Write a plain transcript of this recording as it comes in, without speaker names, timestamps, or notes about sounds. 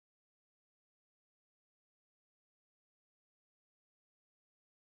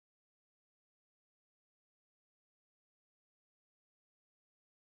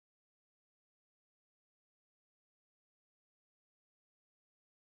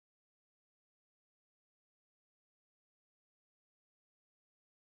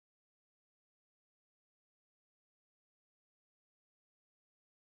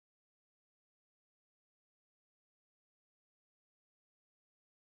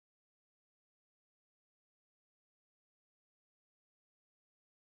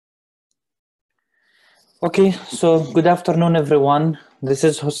Okay, so good afternoon, everyone. This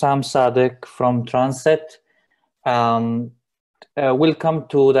is Hussam Sadiq from Tran-SET. Welcome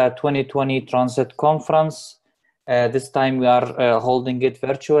to the 2020 Tran-SET conference. This time we are holding it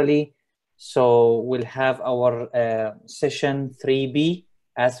virtually. So we'll have our session 3B,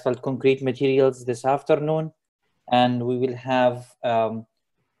 Asphalt Concrete Materials, this afternoon. And we will have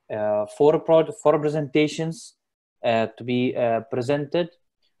four presentations to be presented.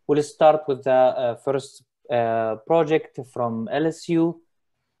 We'll start with the first project from LSU.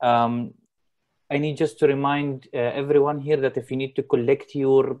 I need just to remind everyone here that if you need to collect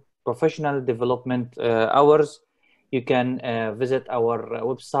your professional development hours, you can visit our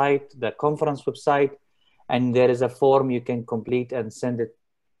website, the conference website, and there is a form you can complete and send it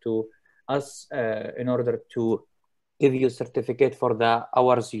to us in order to give you a certificate for the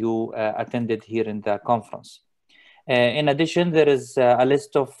hours you attended here in the conference. In addition, there is a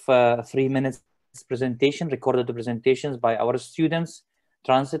list of 3 minutes presentation, recorded presentations by our students,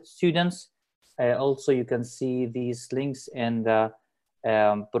 Tran-SET students. Also, you can see these links in the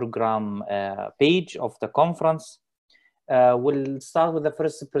program page of the conference. We'll start with the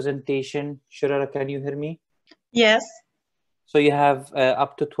first presentation. Shirara, can you hear me? Yes. So you have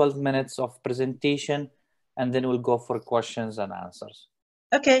up to 12 minutes of presentation, and then we'll go for questions and answers.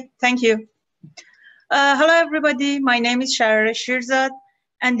 Okay, thank you. Hello, everybody. My name is Shara Shirzad,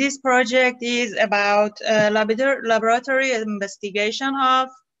 and this project is about laboratory investigation of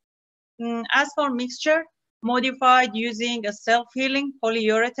asphalt mixture modified using a self-healing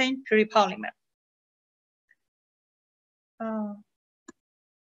polyurethane polymer.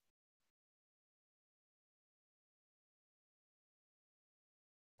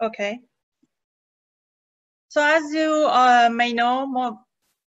 Okay. So as you may know,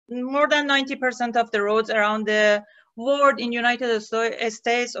 more than 90% of the roads around the world in United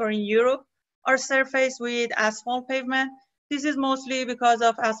States or in Europe are surfaced with asphalt pavement. This is mostly because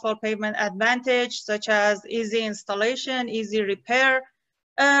of asphalt pavement advantage, such as easy installation, easy repair,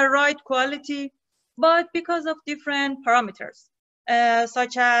 right quality, but because of different parameters,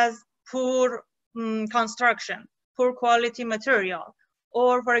 such as poor construction, poor quality material,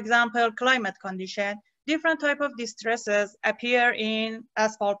 or for example, climate condition, different type of distresses appear in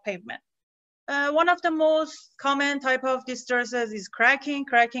asphalt pavement. One of the most common type of distresses is cracking.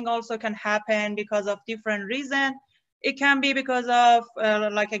 Cracking also can happen because of different reasons. It can be because of,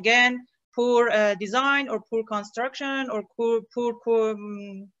 like again, poor design or poor construction or poor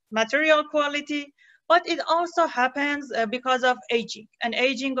material quality, but it also happens because of aging, and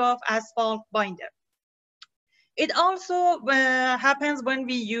aging of asphalt binder. It also happens when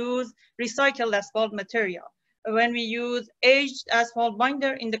we use recycled asphalt material, when we use aged asphalt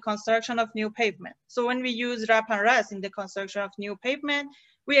binder in the construction of new pavement. So when we use wrap and rest in the construction of new pavement,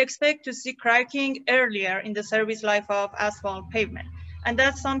 we expect to see cracking earlier in the service life of asphalt pavement. And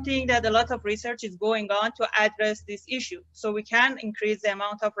that's something that a lot of research is going on to address this issue. So we can increase the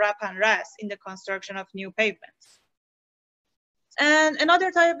amount of wrap and rest in the construction of new pavements. And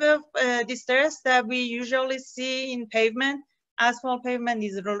another type of distress that we usually see in pavement, asphalt pavement,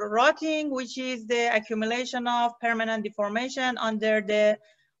 is rotting, which is the accumulation of permanent deformation under the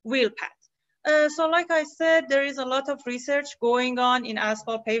wheel path. So like I said, there is a lot of research going on in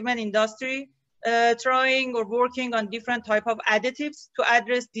asphalt pavement industry, trying or working on different type of additives to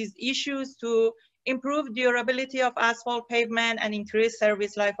address these issues, to improve durability of asphalt pavement and increase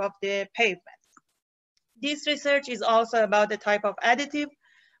service life of the pavement. This research is also about the type of additive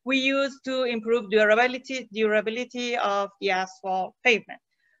we use to improve durability of the asphalt pavement.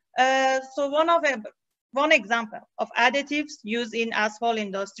 So one example of additives used in asphalt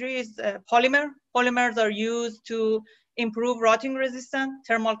industry is polymer. Polymers are used to improve rotting resistance,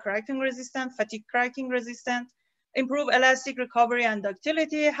 thermal cracking resistance, fatigue cracking resistance, improve elastic recovery and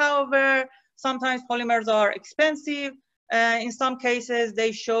ductility. However, sometimes polymers are expensive. In some cases,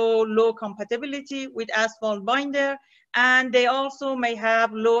 they show low compatibility with asphalt binder, and they also may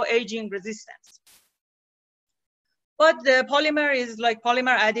have low aging resistance. But the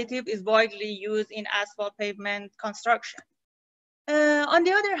polymer additive is widely used in asphalt pavement construction. On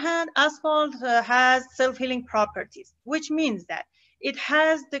the other hand, asphalt has self-healing properties, which means that it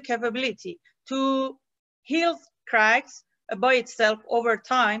has the capability to heal cracks by itself over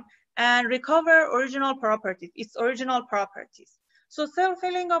time and recover its original properties. So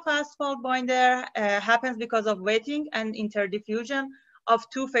self-healing of asphalt binder happens because of wetting and interdiffusion of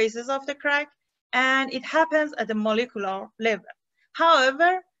two faces of the crack, and it happens at the molecular level.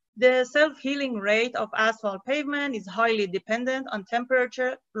 However, the self-healing rate of asphalt pavement is highly dependent on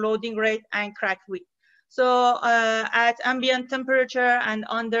temperature, loading rate, and crack width. So at ambient temperature and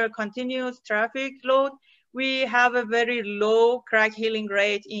under continuous traffic load, we have a very low crack healing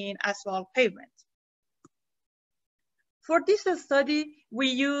rate in asphalt pavement. For this study, we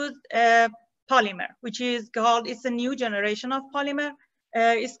used a polymer, which is called, it's a new generation of polymer.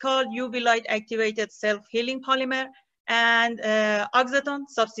 It's called UV light activated self-healing polymer and oxytocin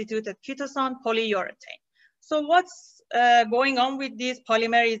substituted ketone polyurethane. So what's going on with this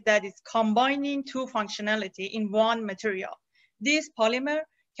polymer is that it's combining two functionality in one material. This polymer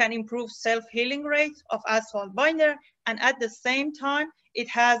can improve self-healing rate of asphalt binder, and at the same time, it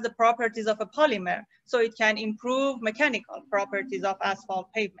has the properties of a polymer, so it can improve mechanical properties of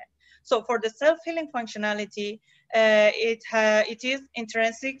asphalt pavement. So for the self-healing functionality, it is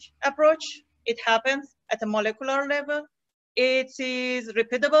intrinsic approach. It happens at a molecular level. It is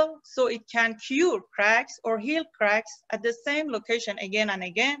repeatable, so it can cure cracks or heal cracks at the same location again and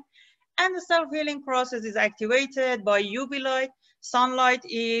again. And the self-healing process is activated by UV light. Sunlight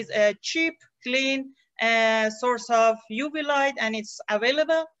is a cheap, clean source of UV light, and it's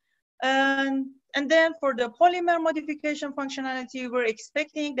available. And then for the polymer modification functionality, we're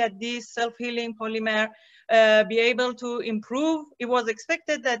expecting that this self-healing polymer be able to improve. It was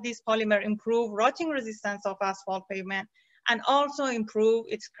expected that this polymer improve rotting resistance of asphalt pavement and also improve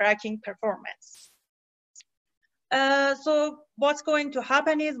its cracking performance. So what's going to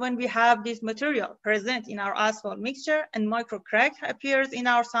happen is when we have this material present in our asphalt mixture and micro crack appears in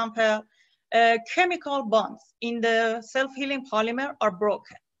our sample, chemical bonds in the self-healing polymer are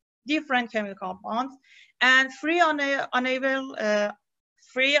broken. Different chemical bonds, and free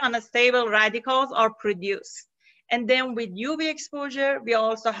unstable radicals are produced. And then with UV exposure, we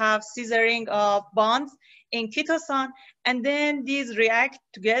also have scissoring of bonds in ketone, and then these react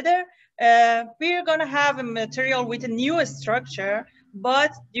together. We're gonna have a material with a new structure,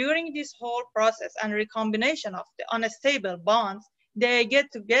 but during this whole process and recombination of the unstable bonds, they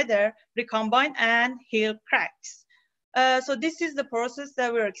get together, recombine, and heal cracks. So this is the process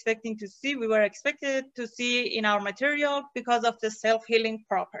that we're expecting to see. We were expected to see in our material because of the self-healing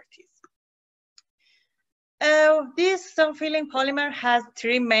properties. This self-healing polymer has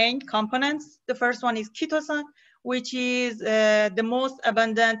three main components. The first one is ketone, which is the most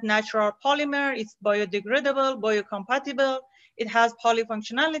abundant natural polymer. It's biodegradable, biocompatible. It has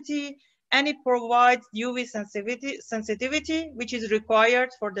polyfunctionality, and it provides UV sensitivity, which is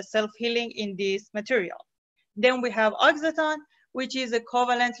required for the self-healing in this material. Then we have oxytocin, which is a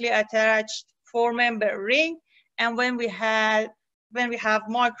covalently attached four-member ring. And when we have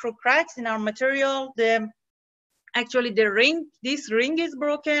micro cracks in our material, this ring is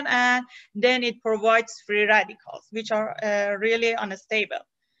broken, and then it provides free radicals, which are really unstable.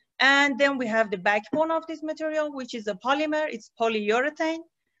 And then we have the backbone of this material, which is a polymer. It's polyurethane.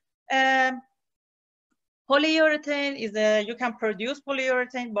 Polyurethane is you can produce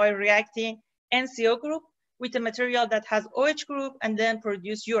polyurethane by reacting NCO group with a material that has OH group and then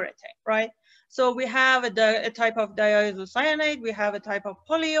produce urethane, right? So we have a type of diisocyanate, we have a type of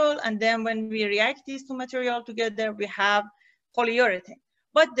polyol, and then when we react these two materials together, we have polyurethane.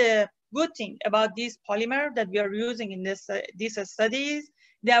 But the good thing about this polymer that we are using in this study is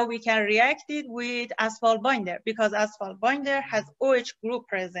that we can react it with asphalt binder, because asphalt binder has OH group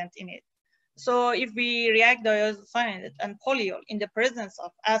present in it. So if we react diisocyanate and polyol in the presence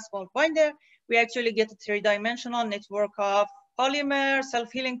of asphalt binder, we actually get a three-dimensional network of polymer,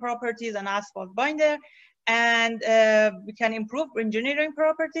 self-healing properties, and asphalt binder, and we can improve engineering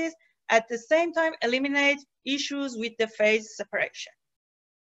properties, at the same time eliminate issues with the phase separation.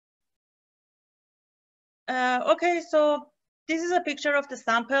 Okay, so this is a picture of the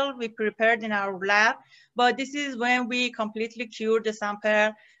sample we prepared in our lab, but this is when we completely cured the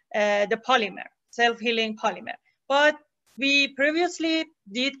sample, the polymer, self-healing polymer. But we previously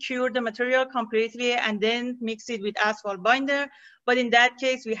did cure the material completely and then mix it with asphalt binder. But in that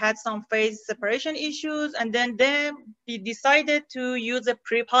case, we had some phase separation issues, and then we decided to use a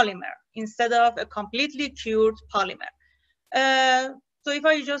pre-polymer instead of a completely cured polymer. So if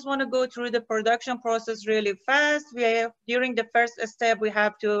I just want to go through the production process really fast, during the first step, we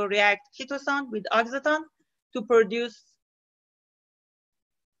have to react ketone with oxytocin to produce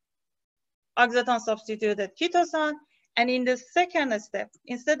oxytocin substituted ketone. And in the second step,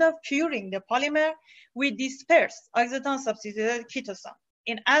 instead of curing the polymer, we disperse oxytocin substituted ketone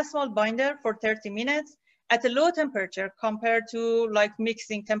in asphalt binder for 30 minutes at a low temperature compared to like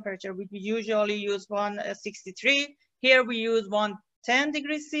mixing temperature. We usually use 163. Here we use 110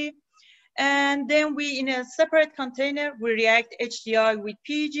 degrees C. And then in a separate container, we react HDI with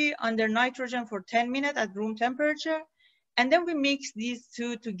PEG under nitrogen for 10 minutes at room temperature. And then we mix these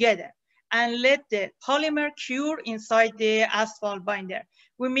two together. and let the polymer cure inside the asphalt binder.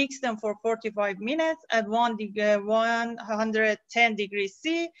 We mix them for 45 minutes at 110 degrees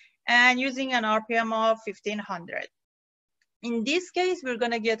C and using an RPM of 1500. In this case, we're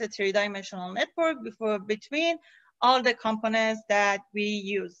going to get a three-dimensional network between all the components that we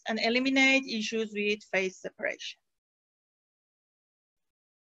use and eliminate issues with phase separation.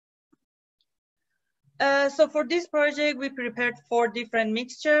 So for this project, we prepared 4 different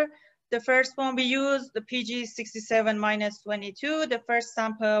mixtures. The first one we used, the PG67-22. The first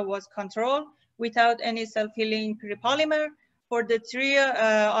sample was controlled without any self-healing polymer. For the 3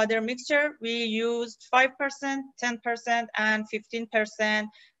 other mixture, we used 5%, 10%, and 15%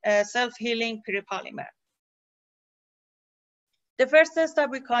 self-healing polymer. The first test that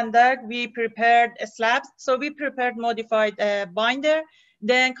we conduct, we prepared slabs. So we prepared modified binder,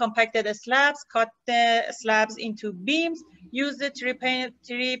 then compacted the slabs, cut the slabs into beams, used the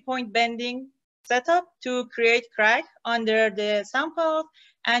three-point bending setup to create crack under the samples,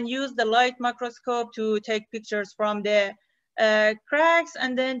 and used the light microscope to take pictures from the cracks,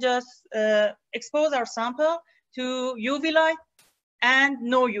 and then just expose our sample to UV light and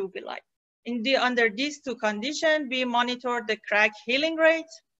no UV light. Under these 2 conditions, we monitored the crack healing rate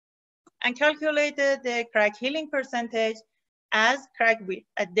and calculated the crack healing percentage as crack width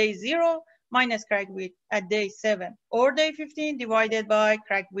at day 0 minus crack width at day 7 or day 15 divided by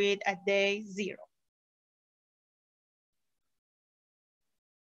crack width at day 0.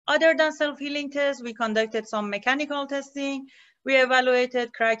 Other than self-healing tests, we conducted some mechanical testing. We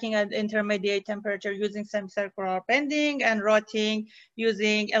evaluated cracking at intermediate temperature using semicircular bending and rotting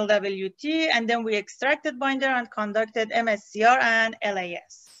using LWT, and then we extracted binder and conducted MSCR and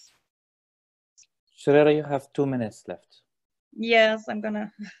LAS. Sharira, you have 2 minutes left. Yes, I'm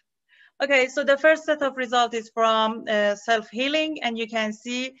gonna. Okay, so the first set of results is from self-healing, and you can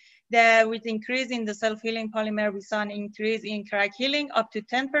see that with increase in the self-healing polymer, we saw an increase in crack healing up to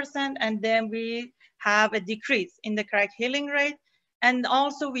 10%, and then we have a decrease in the crack healing rate. And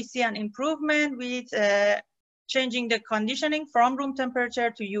also we see an improvement with changing the conditioning from room temperature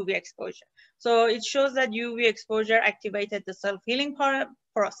to UV exposure. So it shows that UV exposure activated the self-healing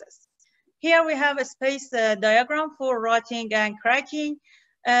process. Here we have a space diagram for rotting and cracking.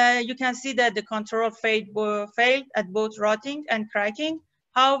 You can see that the control failed at both rotting and cracking.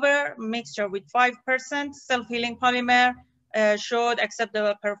 However, mixture with 5% self-healing polymer showed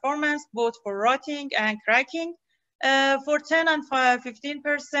acceptable performance both for rotting and cracking. For 10 and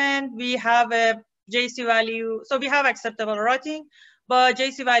 15%, we have a JC value. So we have acceptable rotting, but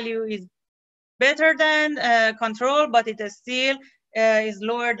JC value is better than control, but it is still is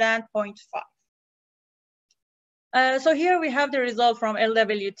lower than 0.5. So here we have the result from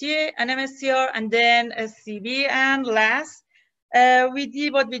LWT and MSCR and then SCB and LAS.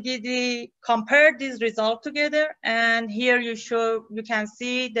 We compared these results together, and here you can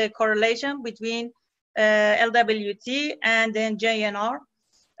see the correlation between LWT and then JNR.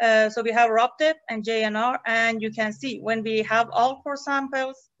 So we have ROP depth and JNR, and you can see when we have all 4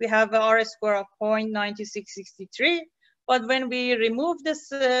 samples, we have an R square of 0.9663, but when we remove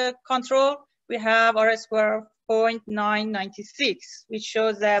this control, we have R square of 0.996, which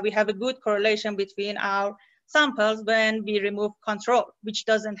shows that we have a good correlation between our samples when we remove control, which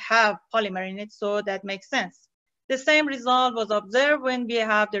doesn't have polymer in it, so that makes sense. The same result was observed when we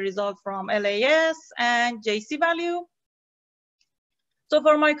have the result from LAS and JC value. So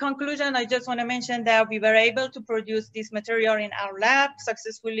for my conclusion, I just want to mention that we were able to produce this material in our lab,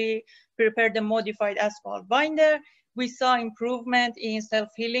 successfully prepared the modified asphalt binder. We saw improvement in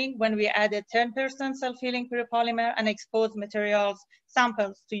self-healing when we added 10% self-healing polymer and exposed materials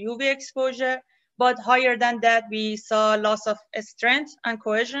samples to UV exposure. But higher than that, we saw loss of strength and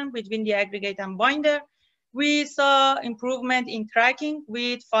cohesion between the aggregate and binder. We saw improvement in cracking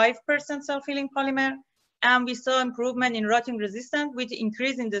with 5% self-healing polymer, and we saw improvement in rotting resistance with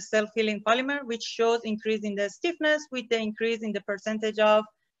increase in the self-healing polymer, which shows increase in the stiffness with the increase in the percentage of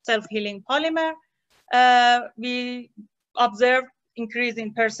self-healing polymer. We observed increase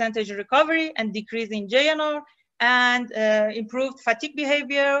in percentage recovery and decrease in JNR, and improved fatigue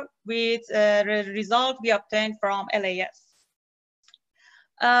behavior with the result we obtained from LAS.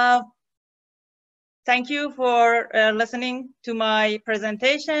 Thank you for listening to my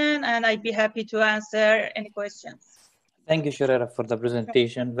presentation, and I'd be happy to answer any questions. Thank you, Sharira, for the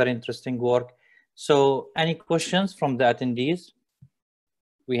presentation. Very interesting work. So any questions from the attendees?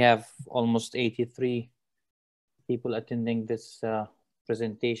 We have almost 83 people attending this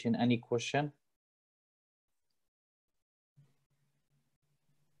presentation. Any question?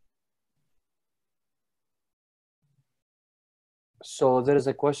 So there is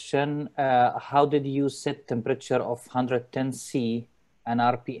a question, how did you set temperature of 110 C and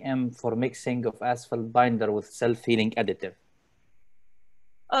RPM for mixing of asphalt binder with self-healing additive?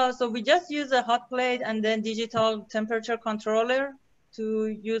 So we just use a hot plate and then digital temperature controller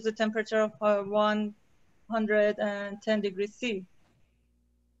to use the temperature of 110 degrees C.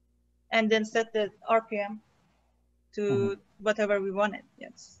 And then set the RPM to whatever we wanted,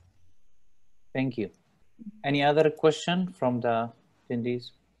 yes. Thank you. Any other question from the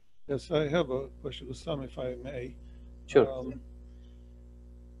attendees? Yes, I have a question, Usam, if I may. Sure.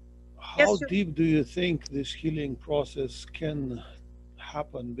 How deep do you think this healing process can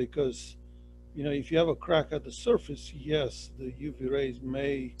happen? Because, you know, if you have a crack at the surface, yes, the UV rays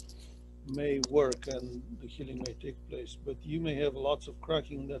may work and the healing may take place, but you may have lots of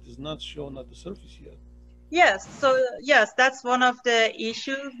cracking that is not shown at the surface yet. Yes, so yes, that's one of the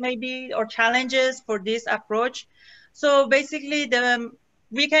issues maybe or challenges for this approach. So basically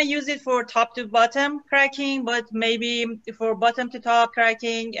we can use it for top to bottom cracking, but maybe for bottom to top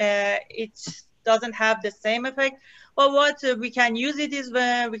cracking, it doesn't have the same effect. But what we can use it is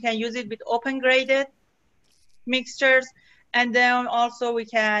when we can use it with open graded mixtures. And then also we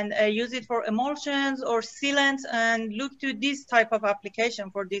can use it for emulsions or sealants and look to this type of application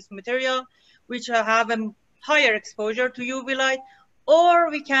for this material, which have a higher exposure to UV light. Or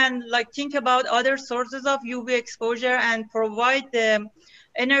we can like think about other sources of UV exposure and provide the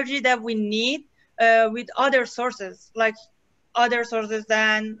energy that we need with other sources, like other sources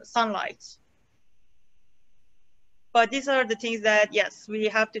than sunlight. But these are the things that, yes, we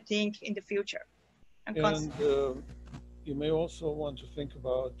have to think in the future. And you may also want to think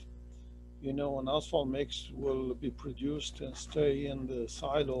about, you know, an asphalt mix will be produced and stay in the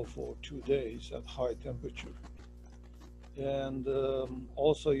silo for 2 days at high temperature. And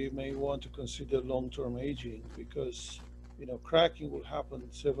also you may want to consider long-term aging because, you know, cracking will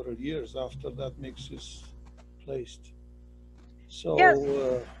happen several years after that mix is placed. So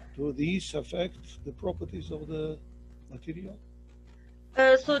do these affect the properties of the material?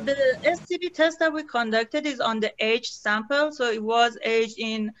 So the SCB test that we conducted is on the aged sample. So it was aged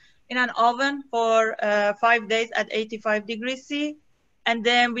in an oven for 5 days at 85 degrees C. And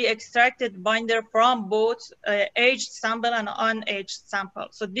then we extracted binder from both aged sample and unaged sample.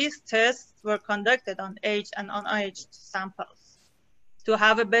 So these tests were conducted on aged and unaged samples to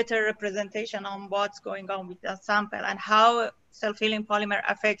have a better representation on what's going on with the sample and how self-healing polymer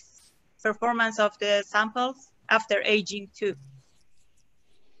affects performance of the samples after aging too.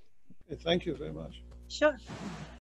 Thank you very much. Sure.